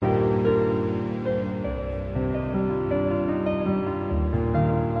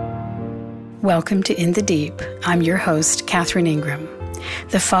Welcome to In the Deep. I'm your host, Catherine Ingram.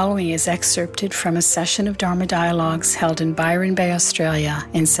 The following is excerpted from a session of Dharma Dialogues held in Byron Bay, Australia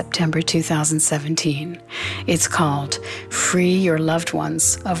in September 2017. It's called Free Your Loved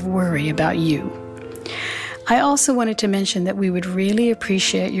Ones of Worry About You. I also wanted to mention that we would really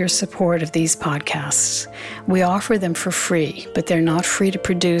appreciate your support of these podcasts. We offer them for free, but they're not free to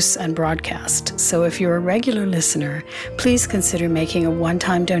produce and broadcast. So if you're a regular listener, please consider making a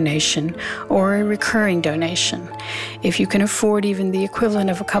one-time donation or a recurring donation. If you can afford even the equivalent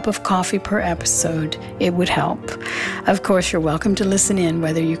of a cup of coffee per episode, it would help. Of course, you're welcome to listen in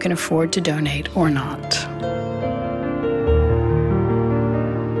whether you can afford to donate or not.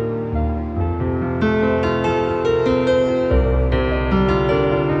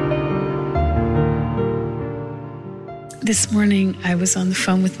 This morning, I was on the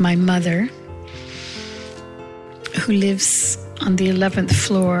phone with my mother, who lives on the 11th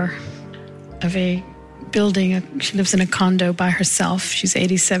floor of a building. She lives in a condo by herself. She's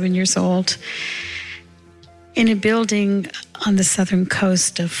 87 years old, in a building on the southern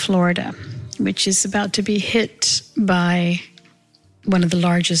coast of Florida, which is about to be hit by one of the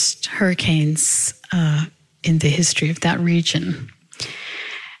largest hurricanes in the history of that region.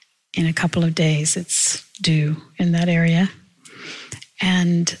 In a couple of days, it's due in that area.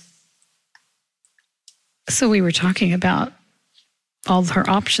 And so we were talking about all of her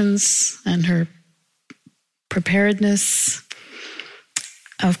options and her preparedness.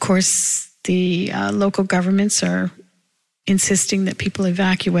 Of course, the local governments are insisting that people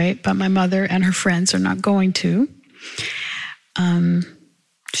evacuate, but my mother and her friends are not going to.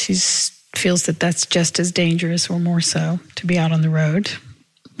 She feels that that's just as dangerous or more so to be out on the road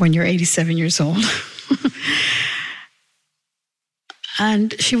when you're 87 years old.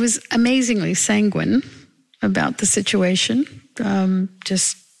 And she was amazingly sanguine about the situation,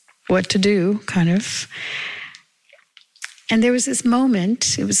 just what to do, kind of. And there was this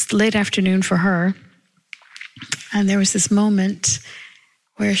moment, it was late afternoon for her, and there was this moment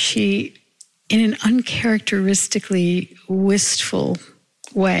where she, in an uncharacteristically wistful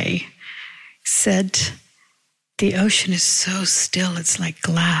way, said, "The ocean is so still, it's like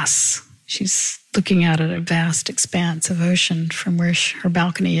glass." She's looking out at a vast expanse of ocean from where her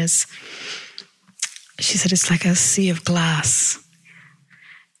balcony is. She said, "It's like a sea of glass."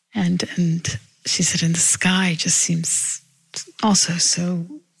 And she said, "And the sky just seems also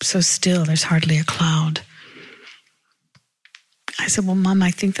so still. There's hardly a cloud." I said, "Well, Mom,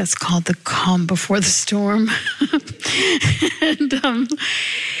 I think that's called the calm before the storm."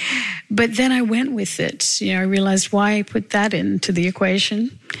 But then I went with it. I realized why I put that into the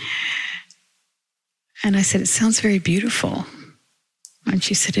equation. And I said, "It sounds very beautiful." And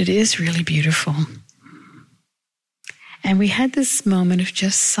she said, "It is really beautiful." And we had this moment of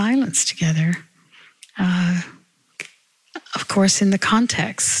just silence together. Of course, in the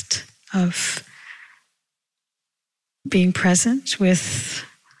context of being present with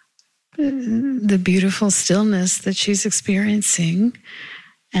the beautiful stillness that she's experiencing.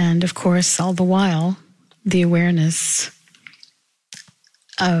 And of course, all the while, the awareness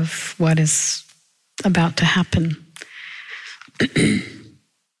of what is about to happen.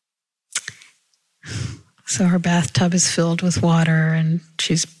 So her bathtub is filled with water, and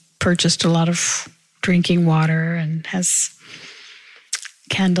she's purchased a lot of drinking water and has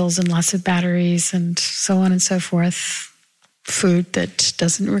candles and lots of batteries and so on and so forth. Food that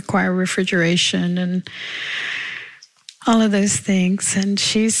doesn't require refrigeration and all of those things. And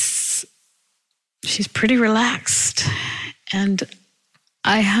she's pretty relaxed. And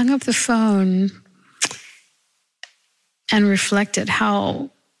I hung up the phone and reflected how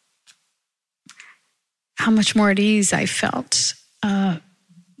much more at ease I felt,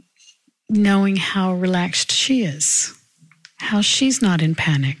 knowing how relaxed she is, how she's not in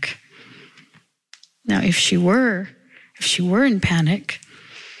panic. Now, if she were in panic,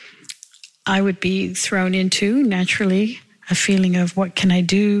 I would be thrown into, naturally, a feeling of what can I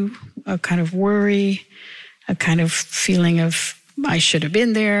do, a kind of worry, a kind of feeling of I should have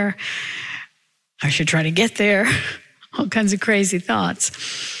been there, I should try to get there, all kinds of crazy thoughts.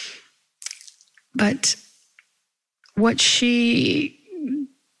 But what she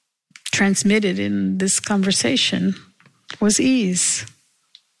transmitted in this conversation was ease.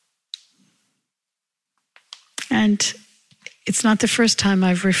 And it's not the first time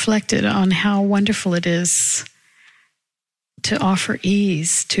I've reflected on how wonderful it is to offer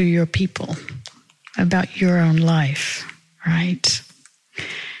ease to your people about your own life, right?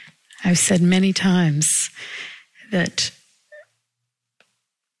 I've said many times that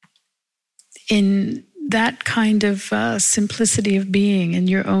in that kind of simplicity of being in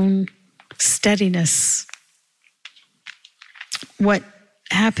your own steadiness. What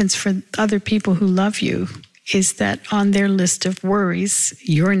happens for other people who love you is that on their list of worries,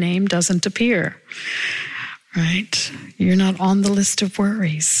 your name doesn't appear, right? You're not on the list of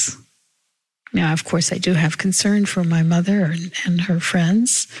worries. Now, of course, I do have concern for my mother and her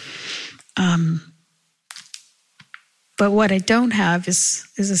friends. But what I don't have is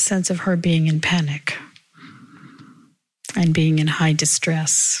a sense of her being in panic and being in high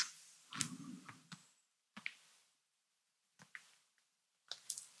distress.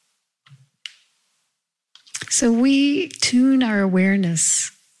 So we tune our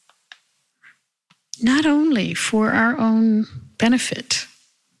awareness not only for our own benefit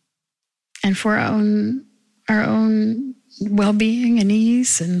and for our own well-being and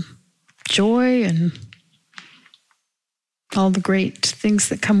ease and joy and all the great things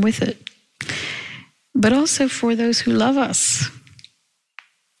that come with it, but also for those who love us.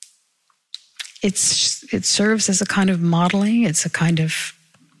 It serves as a kind of modeling. It's a kind of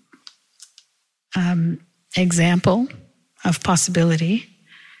example of possibility.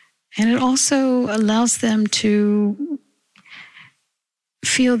 And it also allows them to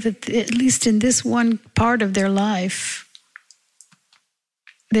feel that at least in this one part of their life,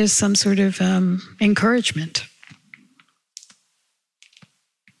 there's some sort of encouragement.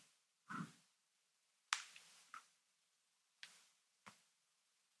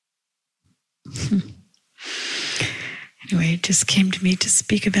 Anyway, it just came to me to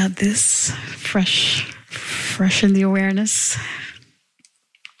speak about this, fresh in the awareness.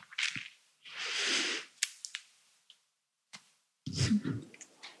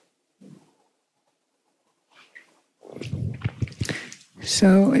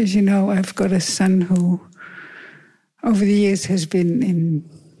 So, as you know, I've got a son who, over the years, has been in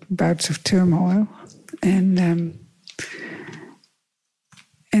bouts of turmoil, and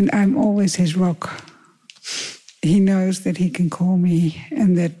I'm always his rock. He knows that he can call me,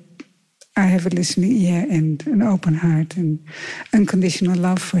 and that I have a listening ear and an open heart and unconditional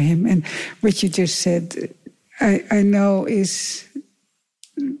love for him. And what you just said, I know is,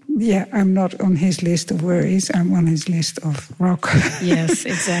 I'm not on his list of worries. I'm on his list of rock. Yes,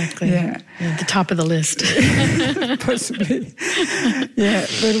 exactly. Yeah. You're at the top of the list. Possibly. Yeah,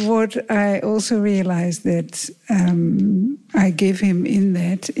 but what I also realized that I give him in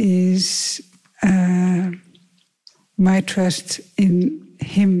that is my trust in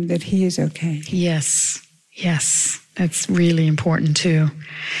him that he is okay. Yes. That's really important too.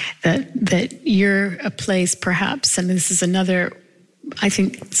 That you're a place perhaps, and this is another, I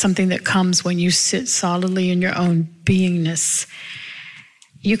think, something that comes when you sit solidly in your own beingness.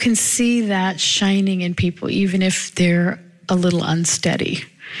 You can see that shining in people, even if they're a little unsteady.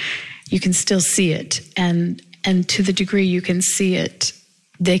 You can still see it. And to the degree you can see it,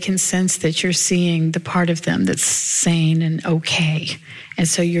 they can sense that you're seeing the part of them that's sane and okay. And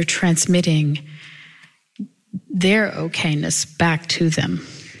so you're transmitting their okayness back to them.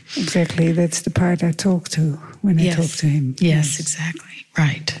 Exactly. That's the part I talk to when I talk to him. Yes, exactly.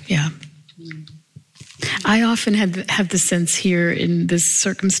 Right. Yeah. I often have the sense here in this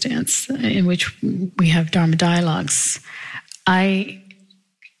circumstance in which we have Dharma dialogues, I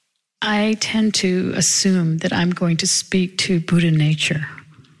tend to assume that I'm going to speak to Buddha nature.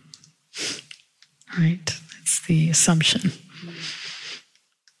 Right? That's the assumption.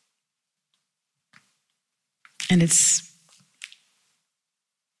 And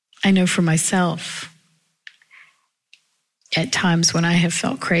I know for myself, at times when I have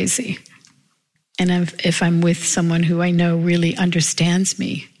felt crazy, and if I'm with someone who I know really understands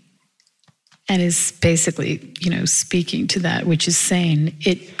me and is basically, speaking to that which is sane,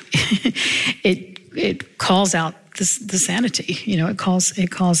 it calls out the sanity. It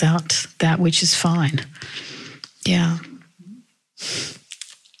calls out that which is fine. Yeah.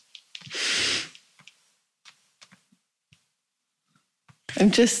 I'm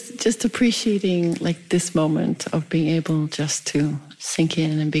just appreciating like this moment of being able just to sink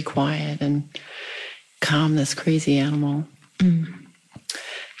in and be quiet and calm this crazy animal. Mm.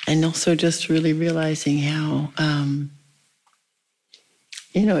 And also just really realizing how,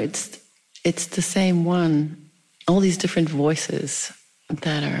 it's the same one, all these different voices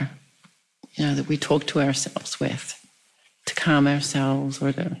that are, that we talk to ourselves with to calm ourselves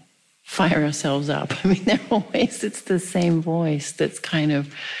or to fire ourselves up. I mean, they're always, it's the same voice that's kind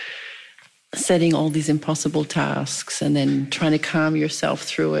of setting all these impossible tasks and then trying to calm yourself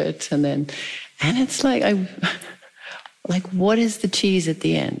through it. And it's like, what is the cheese at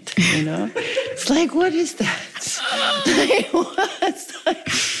the end, It's like, what is that?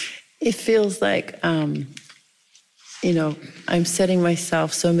 It feels like, I'm setting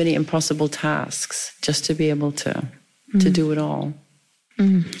myself so many impossible tasks just to be able to do it all.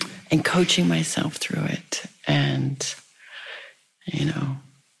 And coaching myself through it, and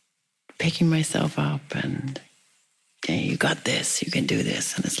picking myself up, and you got this, you can do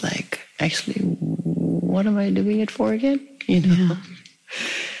this. And it's like, actually, what am I doing it for again? Yeah.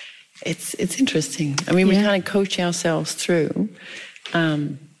 It's interesting. I mean, we kind of coach ourselves through,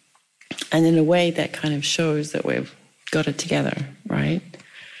 and in a way that kind of shows that we've got it together, right?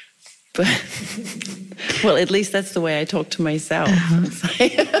 But well, at least that's the way I talk to myself.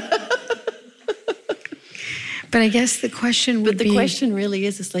 But I guess the question would be... But the question really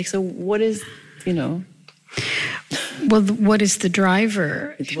is, it's like, so what is, Well, what is the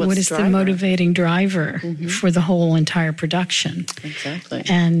driver? What is the motivating driver for the whole entire production? Exactly.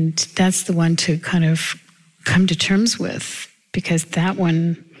 And that's the one to kind of come to terms with, because that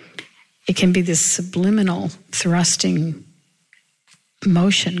one, it can be this subliminal thrusting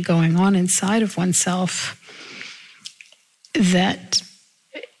motion going on inside of oneself that,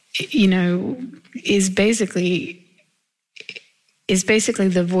 is basically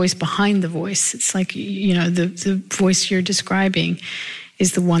the voice behind the voice. It's like, the voice you're describing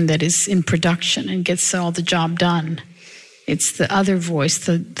is the one that is in production and gets all the job done. It's the other voice,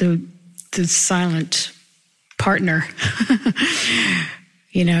 the silent partner,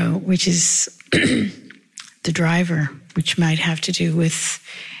 which is the driver, which might have to do with,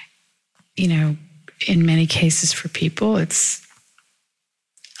 in many cases for people, it's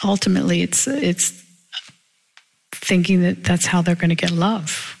ultimately it's thinking that that's how they're going to get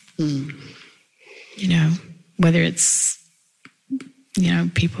love. Whether it's,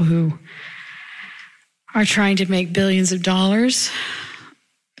 people who are trying to make billions of dollars,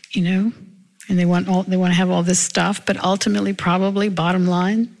 and they want to have all this stuff, but ultimately, probably, bottom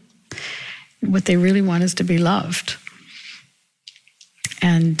line, what they really want is to be loved.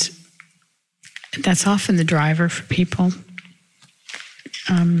 And that's often the driver for people.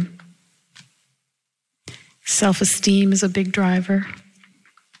 Self-esteem is a big driver,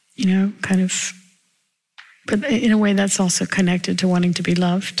 but in a way that's also connected to wanting to be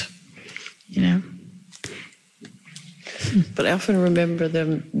loved, But I often remember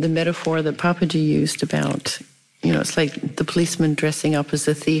the metaphor that Papaji used about, it's like the policeman dressing up as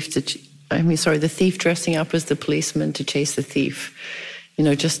the thief the thief dressing up as the policeman to chase the thief.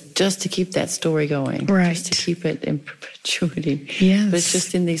 Just to keep that story going. Right. Just to keep it in perpetuity. Yes. But it's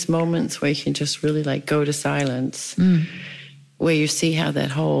just in these moments where you can just really go to silence, where you see how that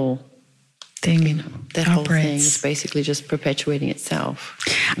whole thing, whole thing is basically just perpetuating itself.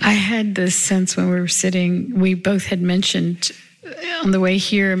 I had this sense when we were sitting, we both had mentioned on the way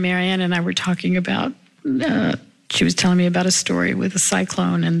here, Marianne and I were talking about, she was telling me about a story with a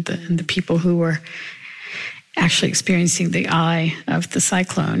cyclone and the people who were actually experiencing the eye of the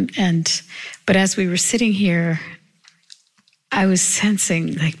cyclone. But as we were sitting here, I was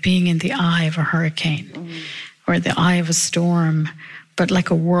sensing like being in the eye of a hurricane or the eye of a storm, but like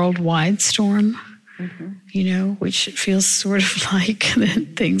a worldwide storm, which feels sort of like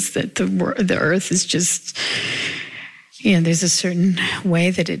things that the earth is just, there's a certain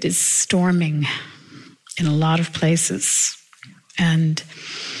way that it is storming in a lot of places. And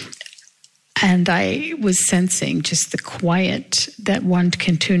I was sensing just the quiet that one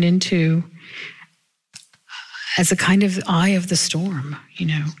can tune into as a kind of eye of the storm,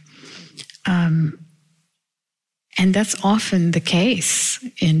 and that's often the case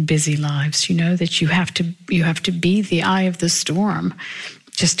in busy lives, that you have to be the eye of the storm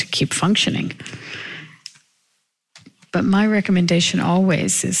just to keep functioning. But my recommendation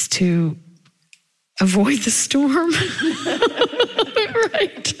always is to avoid the storm.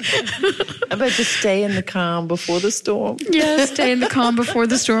 Right. How about just stay in the calm before the storm? Yeah, stay in the calm before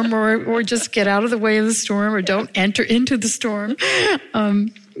the storm, or just get out of the way of the storm, or don't enter into the storm.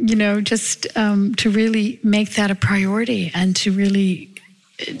 To really make that a priority, and to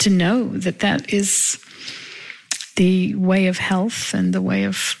know that is the way of health and the way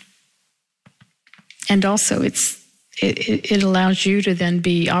of, and also it allows you to then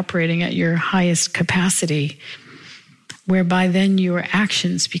be operating at your highest capacity, whereby then your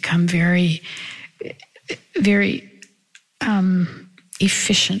actions become very, very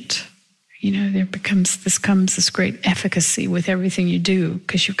efficient. There comes this great efficacy with everything you do,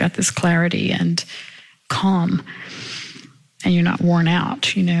 because you've got this clarity and calm, and you're not worn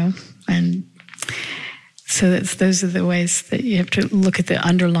out, And so those are the ways that you have to look at the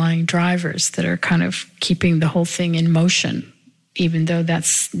underlying drivers that are kind of keeping the whole thing in motion, even though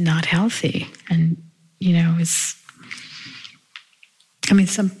that's not healthy. And,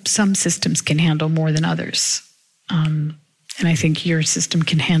 some systems can handle more than others. And I think your system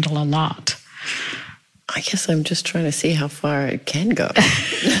can handle a lot. I guess I'm just trying to see how far it can go.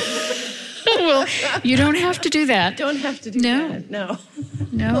 Well, you don't have to do that. Don't have to do that. No.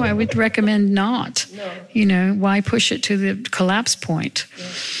 No, I would recommend not. No. You know, why push it to the collapse point?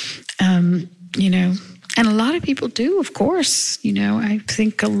 Yeah. You know, and a lot of people do, of course. You know, I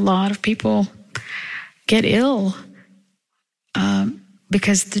think a lot of people get ill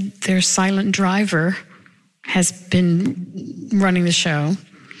because their silent driver has been running the show,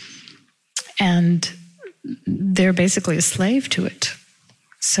 and they're basically a slave to it.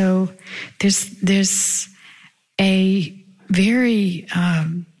 So there's a very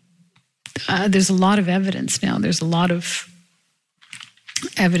there's a lot of evidence now. There's a lot of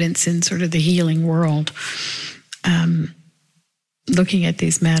evidence in sort of the healing world looking at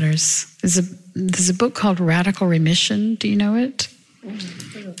these matters. There's a book called Radical Remission. Do you know it?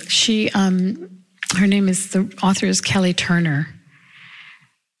 She her name is, the author is Kelly Turner.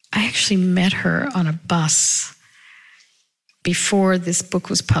 I actually met her on a bus before this book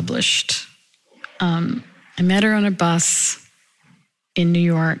was published. I met her on a bus in New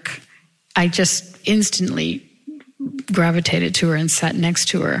York. I just instantly gravitated to her and sat next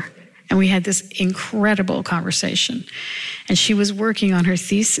to her. And we had this incredible conversation. And she was working on her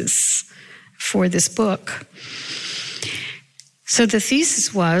thesis for this book. So the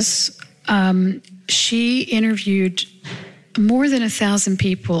thesis was, she interviewed more than 1,000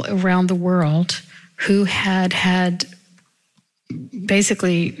 people around the world who had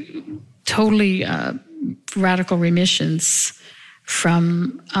basically totally radical remissions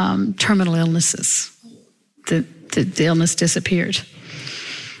from terminal illnesses. The illness disappeared.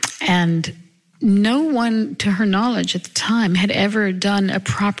 And no one, to her knowledge at the time, had ever done a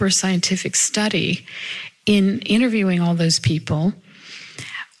proper scientific study in interviewing all those people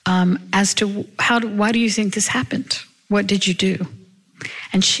as to why do you think this happened? What did you do?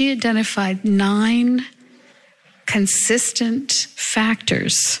 And she identified 9 consistent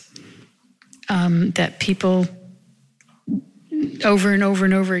factors that people, over and over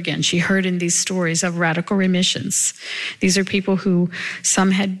and over again, she heard in these stories of radical remissions. These are people who,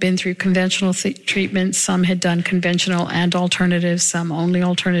 some had been through conventional treatment, some had done conventional and alternative, some only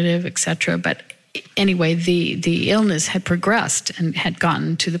alternative, etc. But anyway, the illness had progressed and had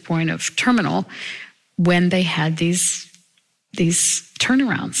gotten to the point of terminal when they had these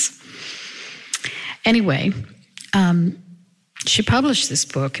turnarounds. Anyway, she published this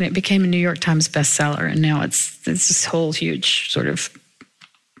book, and it became a New York Times bestseller, and now it's this whole huge sort of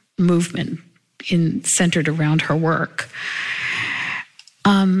movement centered around her work.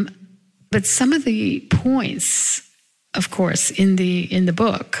 But some of the points, of course, in the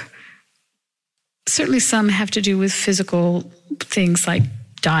book, certainly some have to do with physical things like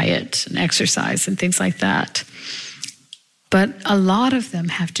diet and exercise and things like that. But a lot of them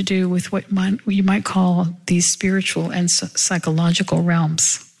have to do with what you might call these spiritual and psychological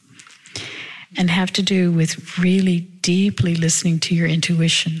realms, and have to do with really deeply listening to your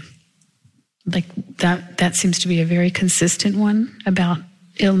intuition. Like that seems to be a very consistent one about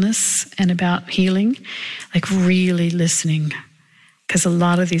illness and about healing, like really listening. Because a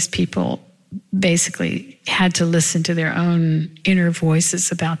lot of these people basically had to listen to their own inner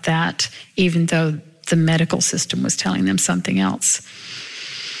voices about that, even though the medical system was telling them something else.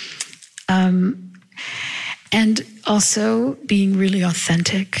 And also being really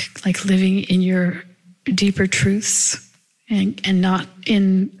authentic, like living in your deeper truths and not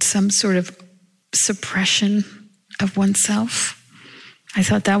in some sort of suppression of oneself. I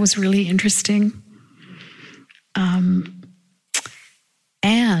thought that was really interesting.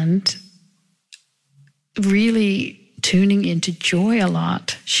 And really tuning into joy a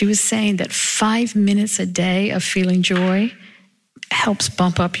lot. She was saying that 5 minutes a day of feeling joy helps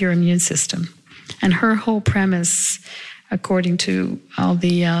bump up your immune system. And her whole premise, according to all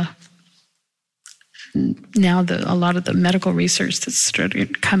the a lot of the medical research that's starting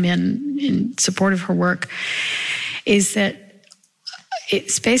to come in support of her work, is that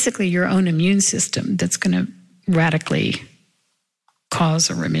it's basically your own immune system that's going to radically cause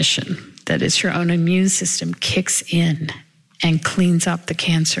a remission. That is, your own immune system kicks in and cleans up the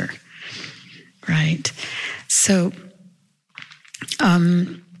cancer, right? So,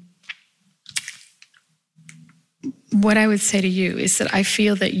 what I would say to you is that I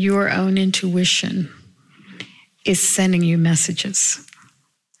feel that your own intuition is sending you messages,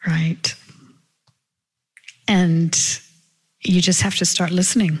 right? And you just have to start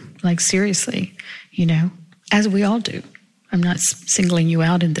listening, like seriously, as we all do. I'm not singling you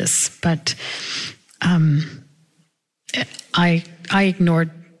out in this, but I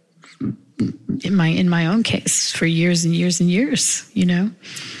ignored in my own case for years and years and years, you know.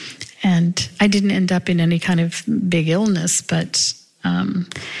 And I didn't end up in any kind of big illness, but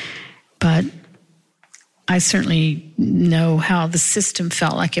I certainly know how the system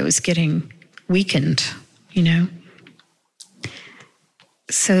felt like it was getting weakened, you know.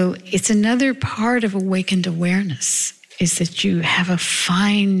 So it's another part of awakened awareness, is that you have a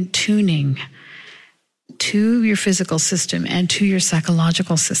fine tuning to your physical system and to your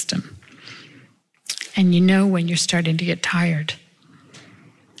psychological system. And you know when you're starting to get tired.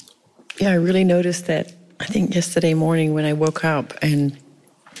 Yeah, I really noticed that, I think yesterday morning when I woke up, and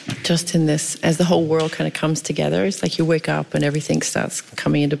just in this, as the whole world kind of comes together, it's like you wake up and everything starts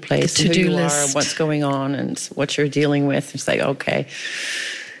coming into place. The to-do who you list. are, what's going on, and what you're dealing with. It's like, okay.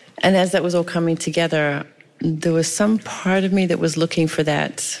 And as that was all coming together, there was some part of me that was looking for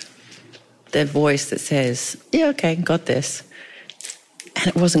that voice that says, yeah, okay, got this. And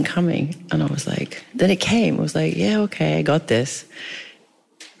it wasn't coming. And I was like, then it came. It was like, yeah, okay, I got this.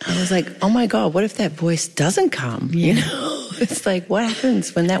 I was like, oh my God, what if that voice doesn't come? Yeah. You know, it's like, what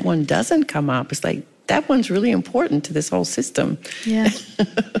happens when that one doesn't come up? It's like, that one's really important to this whole system. Yeah.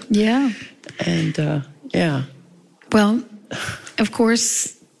 Yeah. And yeah. Well, of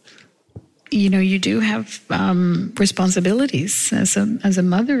course, you know, you do have responsibilities as a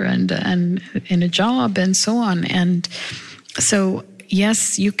mother and in a job and so on. And so,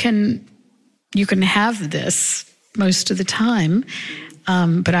 yes, you can have this most of the time.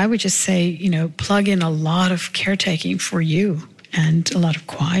 But I would just say, you know, plug in a lot of caretaking for you, and a lot of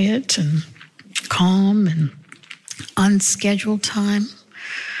quiet and calm and unscheduled time.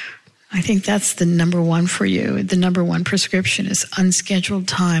 I think that's the number one for you. The number one prescription is unscheduled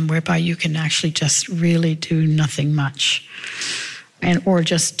time, whereby you can actually just really do nothing much, or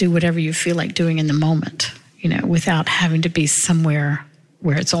just do whatever you feel like doing in the moment, you know, without having to be somewhere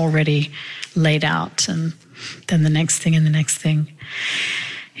where it's already laid out, and then the next thing and the next thing,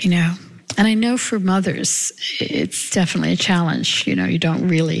 you know. And I know for mothers, it's definitely a challenge. You know,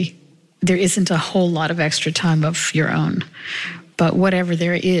 there isn't a whole lot of extra time of your own. But whatever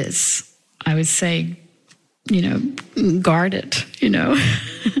there is, I would say, you know, guard it, you know.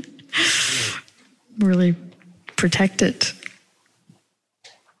 Really protect it.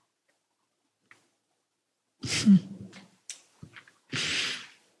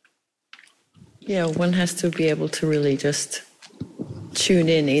 Yeah, one has to be able to really just tune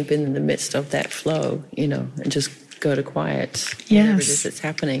in, even in the midst of that flow, you know, and just go to quiet, whatever it is that's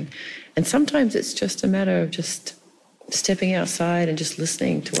happening. And sometimes it's just a matter of just stepping outside and just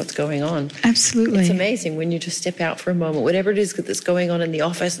listening to what's going on. Absolutely. It's amazing when you just step out for a moment, whatever it is that's going on in the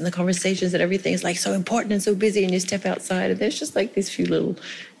office and the conversations and everything is like so important and so busy, and you step outside and there's just like these few little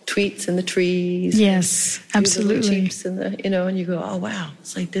tweets in the trees. Yes, absolutely. Cheeps in the, you know, and you go, oh wow,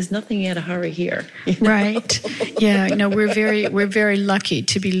 it's like there's nothing in a hurry here. You know? Right. Yeah. No, we're very lucky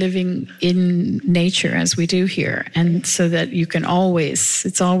to be living in nature as we do here, and so that you can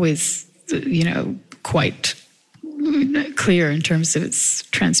it's always, you know, quite clear in terms of its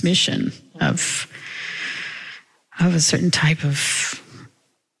transmission of a certain type of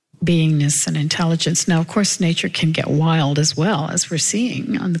beingness and intelligence. Now, of course, nature can get wild as well, as we're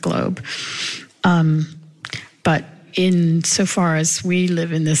seeing on the globe. But insofar as we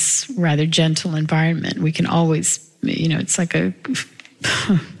live in this rather gentle environment, we can always, you know, it's like a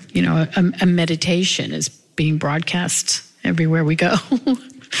meditation is being broadcast everywhere we go.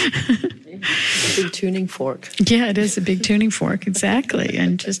 A big tuning fork. Yeah, it is a big tuning fork, exactly.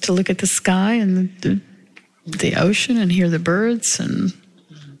 And just to look at the sky and the ocean and hear the birds and,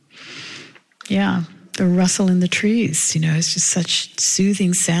 yeah, the rustle in the trees, you know, it's just such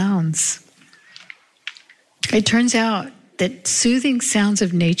soothing sounds. It turns out that soothing sounds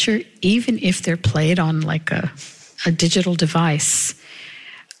of nature, even if they're played on like a digital device,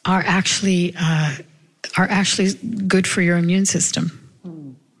 are actually good for your immune system.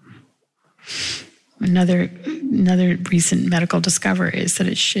 Another recent medical discovery is that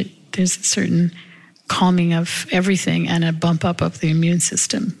there's a certain calming of everything and a bump up of the immune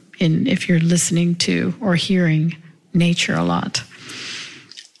system if you're listening to or hearing nature a lot.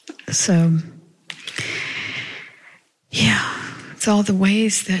 So, yeah, it's all the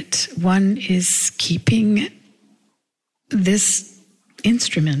ways that one is keeping this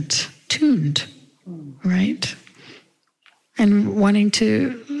instrument tuned, right? And wanting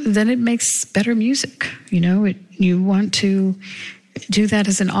to, then it makes better music, you know. You want to do that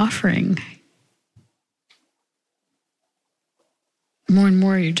as an offering. More and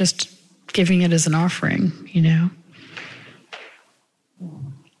more, you're just giving it as an offering, you know.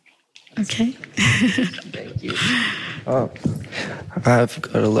 Okay. Thank you. I've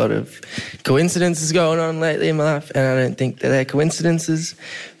got a lot of coincidences going on lately in my life, and I don't think that they're coincidences.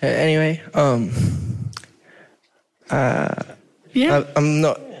 Anyway, Yeah. I'm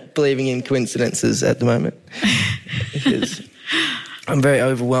not believing in coincidences at the moment because I'm very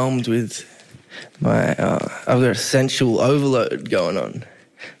overwhelmed with my. I've got a sensual overload going on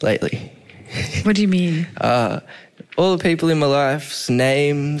lately. What do you mean? All the people in my life's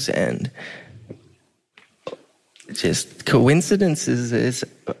names and just coincidences is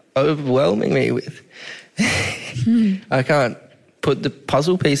overwhelming me with. I can't put the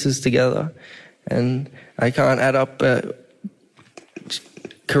puzzle pieces together, and I can't add up a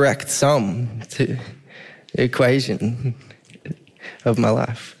correct sum to the equation of my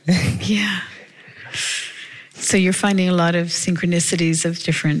life. Yeah. So you're finding a lot of synchronicities of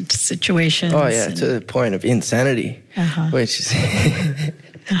different situations. Oh yeah, to the point of insanity, which is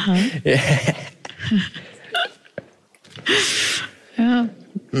yeah. Yeah.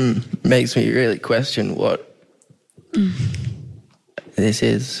 Makes me really question what this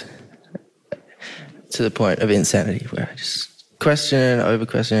is, to the point of insanity, where I just question and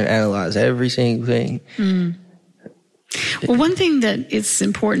over-question and analyze every single thing. Well, one thing that it's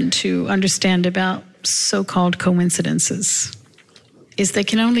important to understand about so-called coincidences is they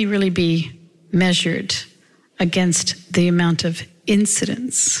can only really be measured against the amount of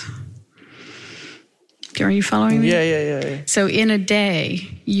incidents. Are you following me? Yeah. So in a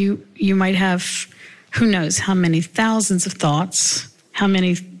day, you might have, who knows, how many thousands of thoughts, how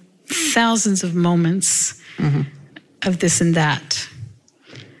many thousands of moments of this and that.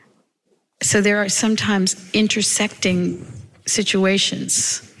 So there are sometimes intersecting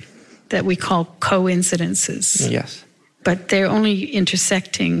situations that we call coincidences. Yes. But they're only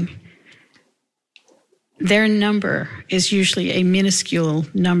intersecting. Their number is usually a minuscule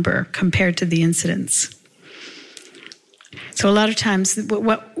number compared to the incidents. So a lot of times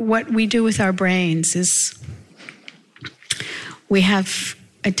what we do with our brains is we have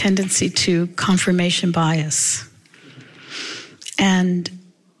a tendency to confirmation bias. And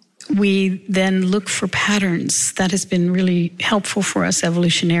we then look for patterns. That has been really helpful for us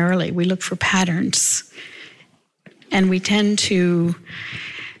evolutionarily. We look for patterns. And we tend to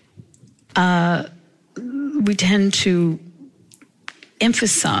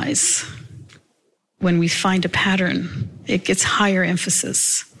emphasize when we find a pattern. It gets higher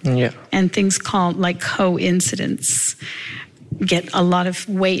emphasis. Yeah. And things called like coincidence get a lot of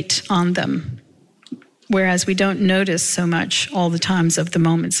weight on them. Whereas we don't notice so much all the times of the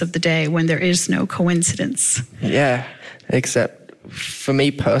moments of the day when there is no coincidence. Yeah, except for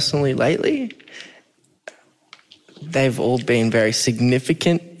me personally lately, they've all been very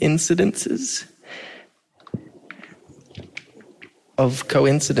significant incidences of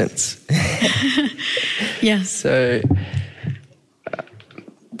coincidence. Yes. So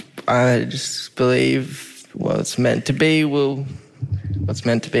I just believe what's meant to be what's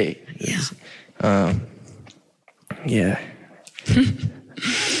meant to be. Yeah.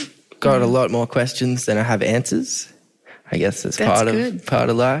 Got a lot more questions than I have answers. I guess that's part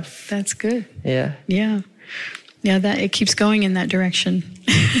of life. That's good. Yeah. Yeah. Yeah, that it keeps going in that direction.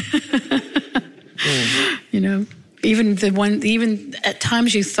 You know, even at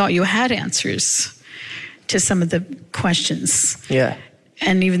times you thought you had answers to some of the questions. Yeah.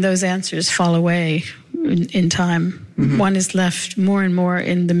 And even those answers fall away in time. One is left more and more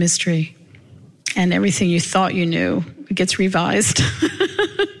in the mystery. And everything you thought you knew gets revised.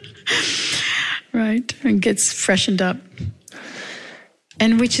 Right? And gets freshened up.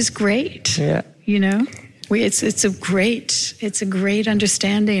 And which is great. Yeah. You know? It's a great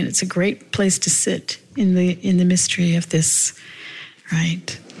understanding, and it's a great place to sit in the mystery of this,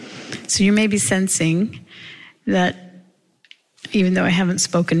 right? So you may be sensing that, even though I haven't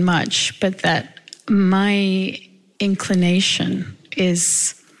spoken much, but that my inclination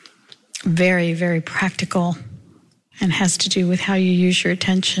is very, very practical and has to do with how you use your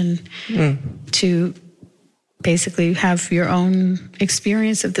attention to basically have your own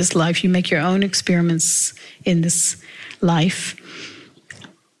experience of this life. You make your own experiments in this life.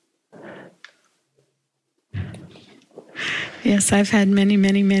 Yes, I've had many,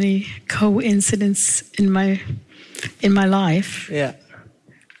 many, many coincidences in my life. Yeah.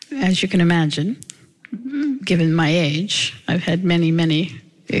 As you can imagine, given my age, I've had many, many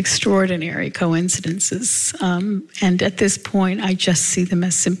extraordinary coincidences. And at this point, I just see them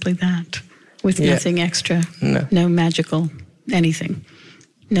as simply that, with nothing extra, no magical anything,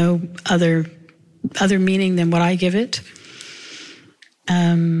 no other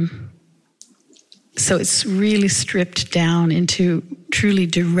So it's really stripped down into truly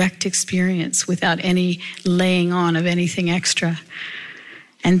direct experience without any laying on of anything extra.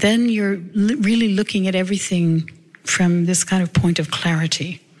 And then you're really looking at everything from this kind of point of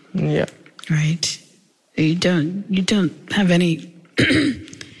clarity. Yeah. Right? You don't have any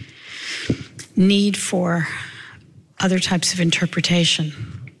need for other types of interpretation.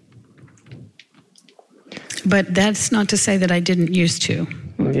 But that's not to say that I didn't used to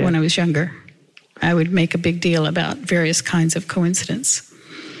when I was younger. I would make a big deal about various kinds of coincidence.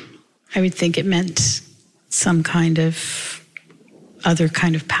 I would think it meant some kind of other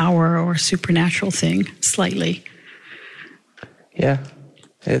kind of power or supernatural thing, slightly. Yeah.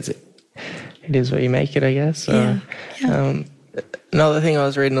 It is what you make it, I guess. Another thing I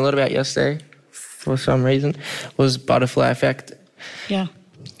was reading a lot about yesterday, for some reason, was butterfly effect. Yeah.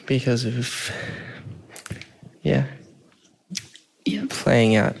 Because of,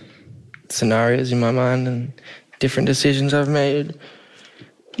 playing out scenarios in my mind and different decisions I've made.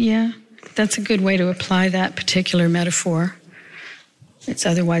 Yeah, that's a good way to apply that particular metaphor. It's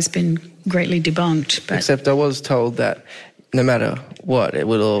otherwise been greatly debunked. But except I was told that no matter what, it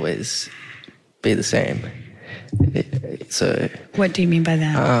would always be the same. So what do you mean by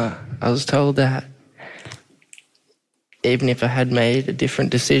that? I was told that even if I had made a different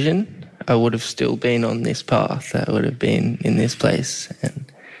decision, I would have still been on this path. I would have been in this place.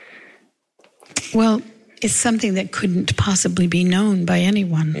 Well, it's something that couldn't possibly be known by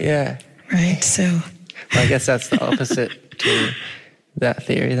anyone. Yeah. Right, so... I guess that's the opposite to that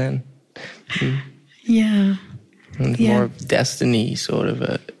theory then. Yeah. And more of destiny, sort of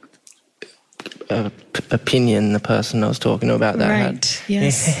a opinion the person I was talking about that had. Right,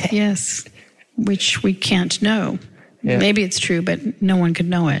 yes, yes, which we can't know. Yeah. Maybe it's true, but no one could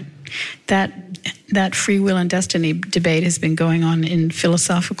know it. That free will and destiny debate has been going on in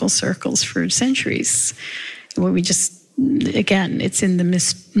philosophical circles for centuries, where we just, again, it's in the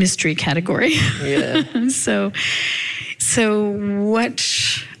mystery category. Yeah. So what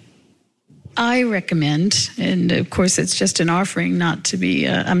I recommend, and of course it's just an offering, not to be,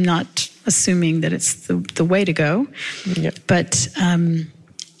 I'm not assuming that it's the way to go, but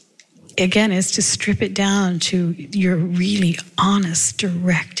again, is to strip it down to your really honest,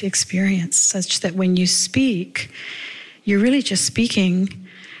 direct experience, such that when you speak, you're really just speaking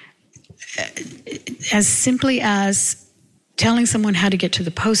as simply as telling someone how to get to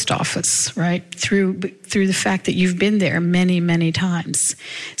the post office, right? Through the fact that you've been there many, many times.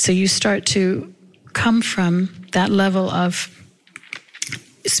 So you start to come from that level of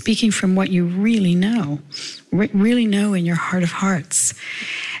speaking from what you really know in your heart of hearts.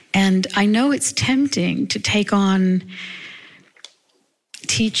 And I know it's tempting to take on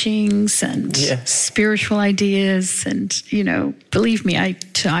teachings and spiritual ideas, and believe me, I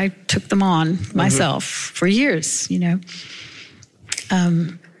took them on myself for years,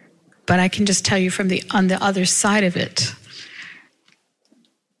 but I can just tell you on the other side of it,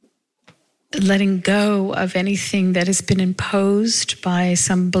 letting go of anything that has been imposed by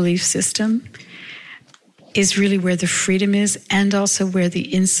some belief system is really where the freedom is, and also where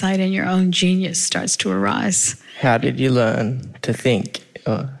the insight in your own genius starts to arise. How did you learn to think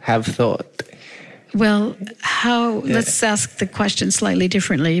or have thought? Well, let's ask the question slightly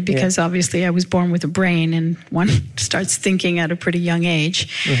differently, because obviously I was born with a brain and one starts thinking at a pretty young age.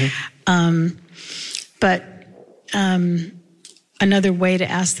 But another way to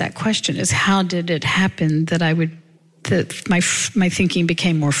ask that question is, how did it happen that my thinking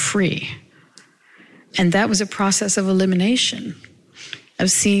became more free? And that was a process of elimination, of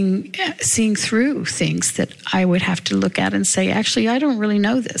seeing through things that I would have to look at and say, actually, I don't really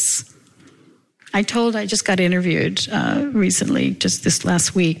know this. I just got interviewed recently, just this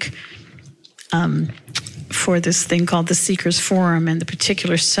last week, for this thing called the Seekers Forum, and the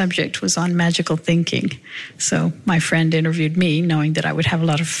particular subject was on magical thinking. So my friend interviewed me, knowing that I would have a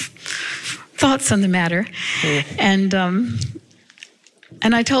lot of thoughts on the matter. And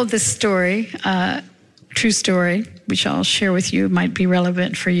I told this story, true story, which I'll share with you, might be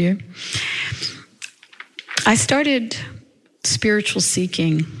relevant for you. I started spiritual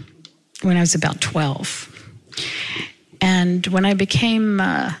seeking when I was about 12. And when I became,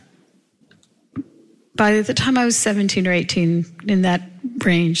 by the time I was 17 or 18, in that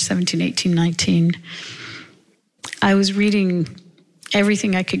range, 17, 18, 19, I was reading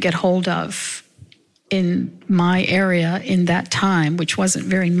everything I could get hold of in my area in that time, which wasn't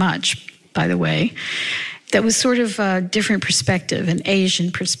very much, by the way. That was sort of a different perspective, an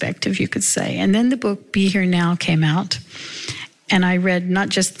Asian perspective, you could say. And then the book Be Here Now came out. And I read not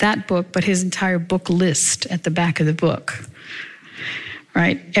just that book, but his entire book list at the back of the book.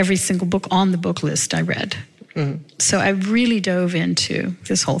 right? Every single book on the book list I read. Mm-hmm. So I really dove into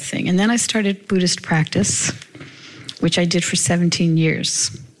this whole thing. And then I started Buddhist practice, which I did for 17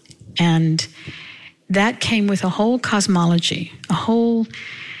 years. And that came with a whole cosmology, a whole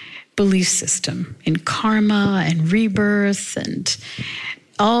belief system in karma and rebirth and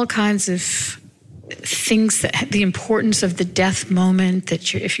all kinds of things, that the importance of the death moment,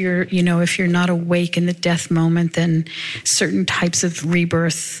 that if you're not awake in the death moment, then certain types of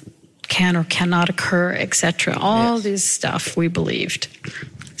rebirth can or cannot occur, etc. All this stuff we believed,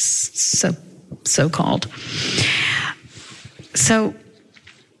 so-called. So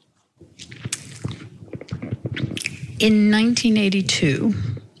in 1982,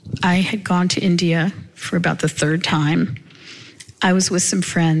 I had gone to India for about the third time. I was with some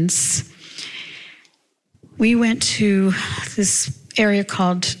friends. We went to this area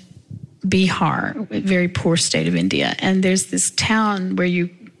called Bihar, a very poor state of India. And there's this town where you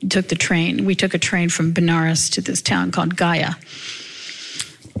took the train. We took a train from Benares to this town called Gaya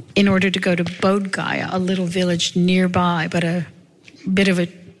in order to go to Bodh Gaya, a little village nearby, but a bit of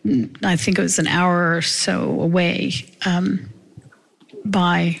I think it was an hour or so away,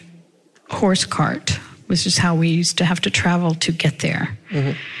 by horse cart, which is how we used to have to travel to get there.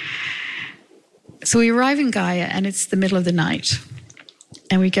 Mm-hmm. So we arrive in Gaya, and it's the middle of the night.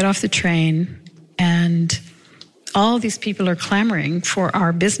 And we get off the train, and all these people are clamoring for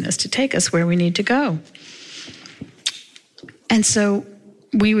our business to take us where we need to go. And so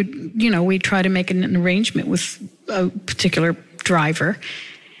we'd try to make an arrangement with a particular driver.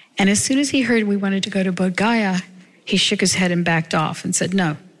 And as soon as he heard we wanted to go to Bodh Gaya, he shook his head and backed off and said,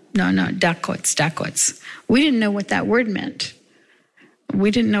 no, dacoits. We didn't know what that word meant. We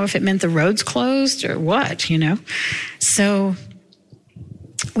didn't know if it meant the roads closed or what, So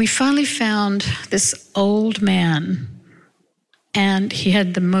we finally found this old man, and he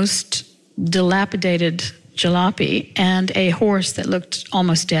had the most dilapidated jalopy and a horse that looked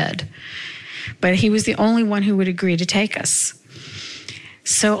almost dead. But he was the only one who would agree to take us.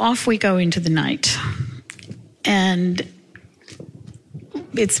 So off we go into the night. And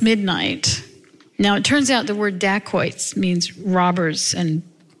it's midnight. Now, it turns out the word dacoits means robbers and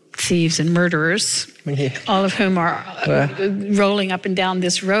thieves and murderers, all of whom are rolling up and down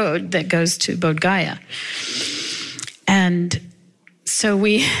this road that goes to Bodh Gaya. And so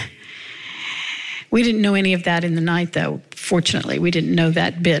we didn't know any of that in the night, though. Fortunately, we didn't know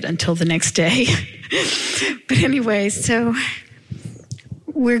that bit until the next day. But anyway, so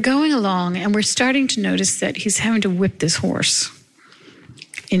we're going along, and we're starting to notice that he's having to whip this horse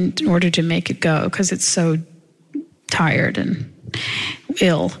in order to make it go, because it's so tired and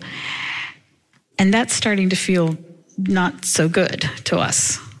ill. And that's starting to feel not so good to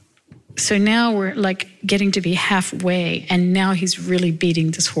us. So now we're like getting to be halfway, and now he's really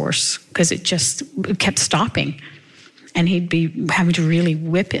beating this horse because it kept stopping, and he'd be having to really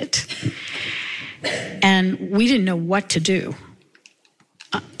whip it. And we didn't know what to do.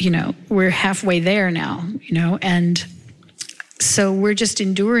 We're halfway there now, and so we're just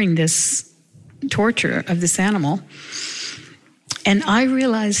enduring this torture of this animal. And I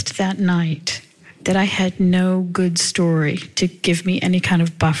realized that night that I had no good story to give me any kind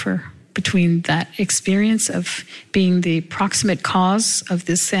of buffer between that experience of being the proximate cause of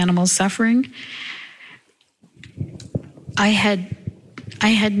this animal's suffering. I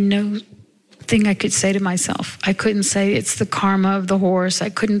had no thing I could say to myself. I couldn't say it's the karma of the horse. I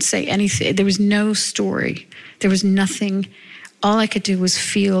couldn't say anything. There was no story. There was nothing. All I could do was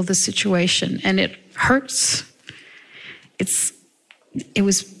feel the situation, and it hurts. It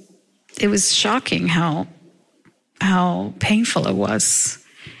was shocking how painful it was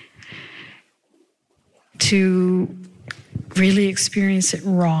to really experience it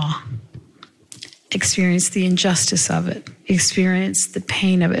raw, experience the injustice of it, experience the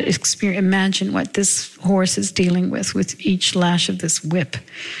pain of it, imagine what this horse is dealing with each lash of this whip,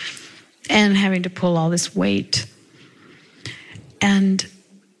 and having to pull all this weight. And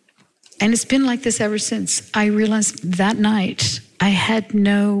it's been like this ever since. I realized that night I had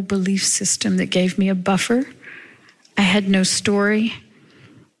no belief system that gave me a buffer. I had no story.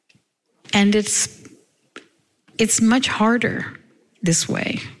 And it's much harder this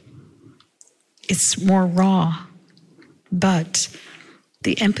way. It's more raw, but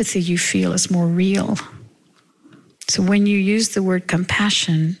the empathy you feel is more real. So when you use the word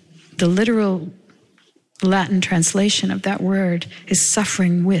compassion, the literal Latin translation of that word is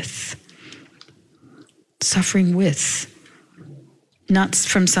suffering with. Suffering with. Not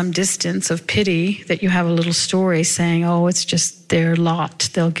from some distance of pity that you have a little story saying, oh, it's just their lot.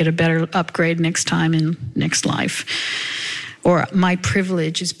 They'll get a better upgrade next time in next life. or my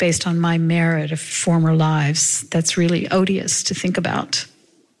privilege is based on my merit of former lives. That's really odious to think about,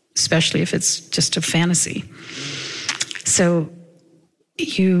 especially if it's just a fantasy. So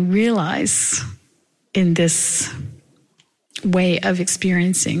you realize in this way of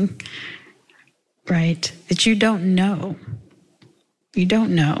experiencing, right, that you don't know. You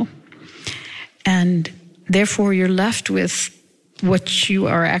don't know. And therefore you're left with what you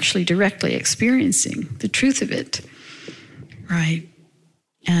are actually directly experiencing, the truth of it, right?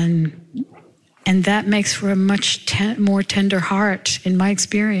 And that makes for a much more tender heart, in my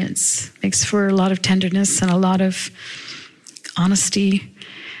experience. Makes for a lot of tenderness and a lot of honesty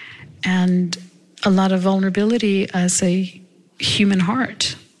and a lot of vulnerability as a human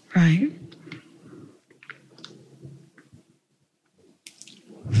heart, right?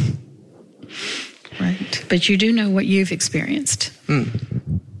 Right. But you do know what you've experienced.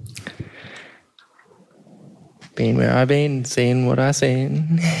 Been where I've been, seen what I've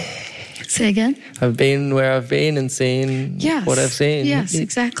seen. Say again? I've been where I've been and seen what I've seen. Yes,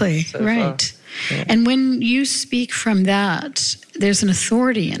 exactly. So right. Yeah. And when you speak from that, there's an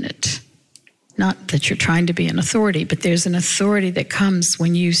authority in it. Not that you're trying to be an authority, but there's an authority that comes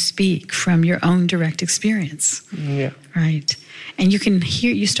when you speak from your own direct experience. Yeah. Right. And you can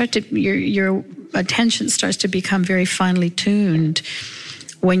hear, your attention starts to become very finely tuned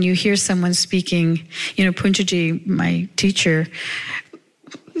when you hear someone speaking. You know, Punjaji, my teacher,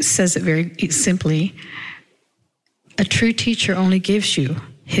 says it very simply. A true teacher only gives you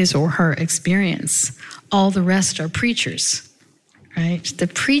his or her experience. All the rest are preachers, right? The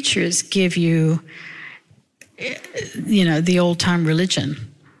preachers give you, the old-time religion,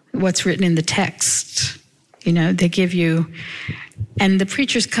 what's written in the text. They give you, and the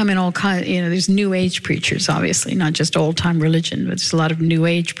preachers come in all kinds, there's New Age preachers, obviously, not just old-time religion, but there's a lot of New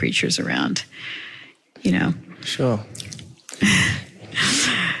Age preachers around, Sure.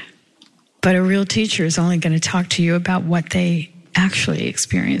 But a real teacher is only going to talk to you about what they actually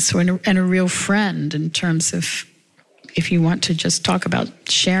experience, and a real friend in terms of, if you want to just talk about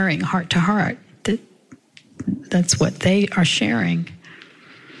sharing heart to heart, that's what they are sharing.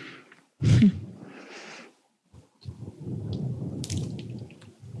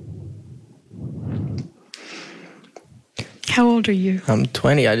 How old are you? I'm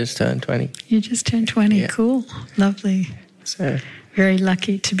 20. I just turned 20. You just turned 20. Yeah. Cool. Lovely. So very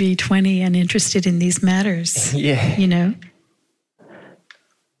lucky to be 20 and interested in these matters. Yeah.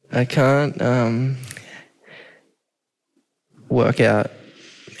 I can't work out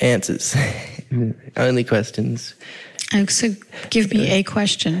answers. Only questions. So give me a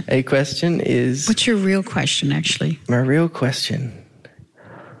question. A question is... What's your real question, actually? My real question...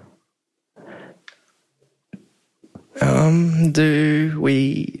 do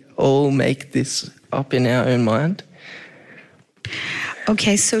we all make this up in our own mind?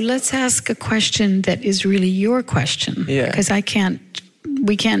 Okay, so let's ask a question that is really your question. Yeah. Because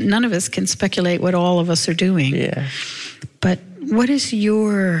none of us can speculate what all of us are doing. Yeah. But what is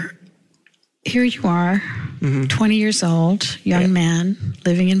here you are, 20 years old, young man,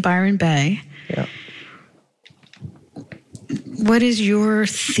 living in Byron Bay. Yeah. What is your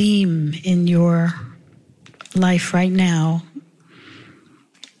theme in your life right now?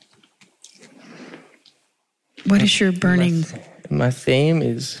 What is your burning... My theme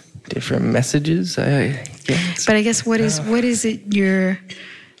is different messages, I guess. But I guess what is it you're...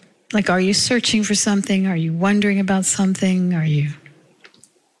 Like, are you searching for something? Are you wondering about something?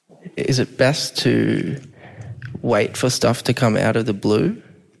 Is it best to wait for stuff to come out of the blue,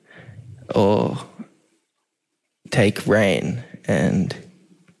 or take reign and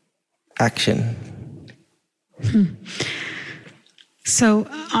action? So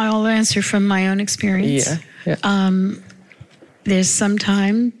I'll answer from my own experience. Yeah. There's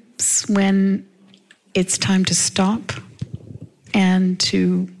sometimes when it's time to stop and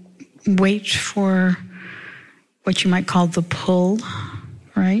to wait for what you might call the pull,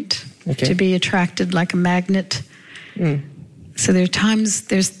 right? Okay. To be attracted like a magnet. So there's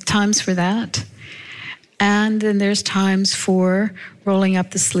times for that. And then there's times for rolling up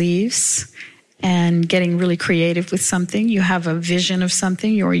the sleeves and getting really creative with something. You have a vision of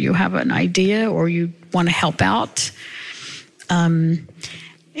something, or you have an idea, or you want to help out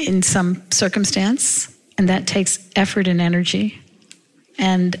in some circumstance, and that takes effort and energy,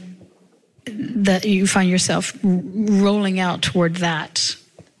 and that you find yourself rolling out toward that.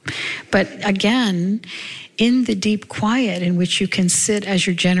 But again, in the deep quiet in which you can sit as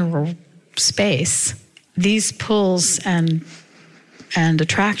your general space, these pulls and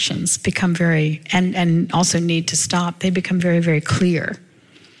attractions become very, and also need to stop, they become very, very clear.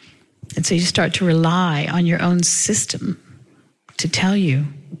 And so you start to rely on your own system to tell you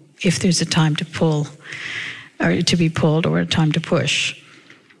if there's a time to pull, or to be pulled, or a time to push,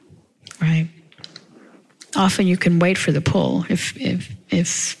 right? Often you can wait for the pull if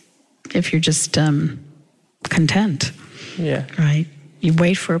you're just content. Yeah. Right? You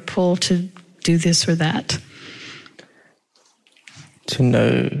wait for a pull to do this or that. To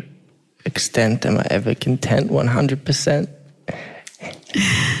no extent am I ever content 100%.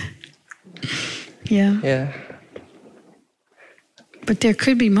 Yeah. Yeah. But there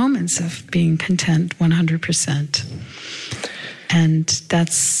could be moments of being content 100%. And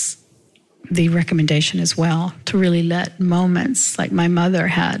that's the recommendation as well, to really let moments like my mother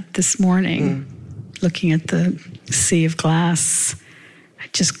had this morning, looking at the sea of glass,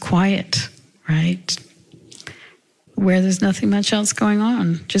 just quiet, right? Where there's nothing much else going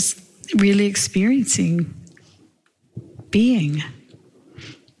on, just really experiencing being.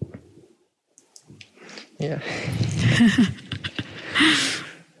 Yeah.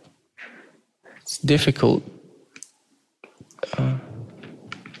 It's difficult.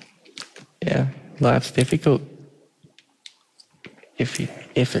 Yeah, life's difficult.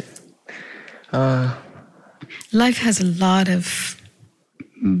 Life has a lot of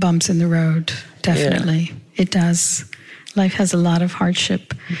bumps in the road, definitely. Yeah. It does. Life has a lot of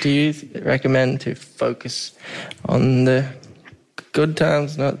hardship. Do you recommend to focus on the good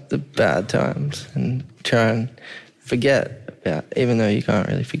times, not the bad times, and try and forget about, even though you can't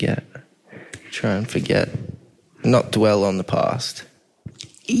really forget, try and forget, not dwell on the past?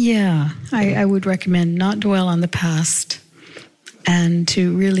 Yeah, I would recommend not dwell on the past, and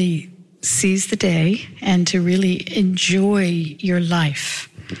to really seize the day and to really enjoy your life,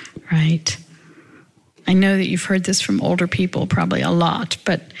 right? I know that you've heard this from older people probably a lot,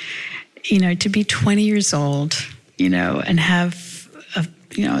 but, to be 20 years old, and have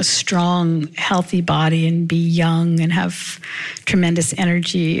a strong, healthy body and be young and have tremendous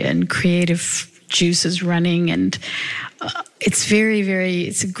energy and creative juices running, and it's very, very,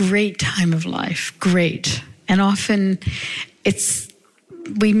 it's a great time of life, great. And often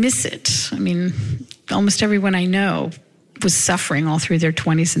we miss it. I mean, almost everyone I know was suffering all through their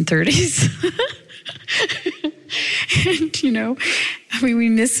 20s and 30s. And, we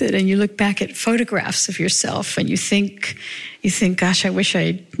miss it. And you look back at photographs of yourself and you think, gosh, I wish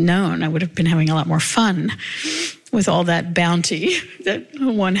I'd known. I would have been having a lot more fun with all that bounty that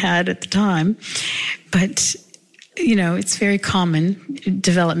one had at the time. But, it's very common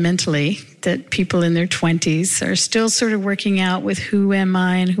developmentally that people in their 20s are still sort of working out with who am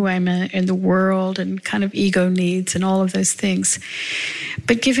I and who I'm in the world, and kind of ego needs and all of those things.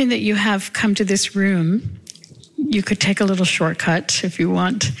 But given that you have come to this room, you could take a little shortcut if you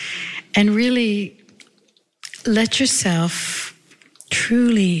want and really let yourself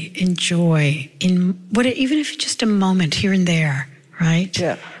truly enjoy even if it's just a moment here and there, right?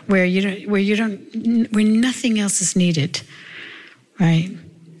 Yeah. Where nothing else is needed, right?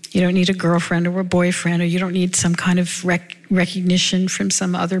 You don't need a girlfriend or a boyfriend, or you don't need some kind of recognition from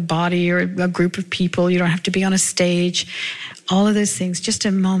some other body or a group of people. You don't have to be on a stage. All of those things, just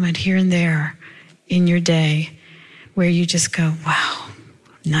a moment here and there in your day where you just go, wow,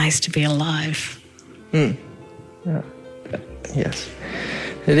 nice to be alive. Yeah. Yes,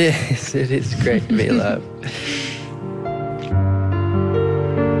 it is. It is great to be alive.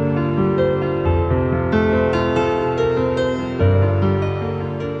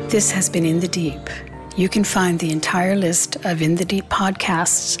 This has been In the Deep. You can find the entire list of In the Deep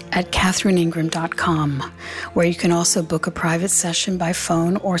podcasts at katherineingram.com, where you can also book a private session by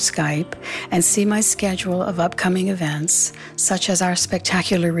phone or Skype and see my schedule of upcoming events, such as our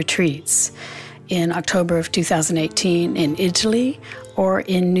spectacular retreats in October of 2018 in Italy, or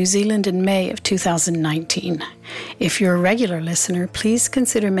in New Zealand in May of 2019. If you're a regular listener, please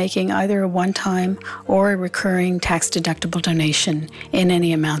consider making either a one-time or a recurring tax-deductible donation in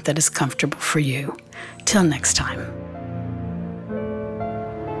any amount that is comfortable for you. Till next time.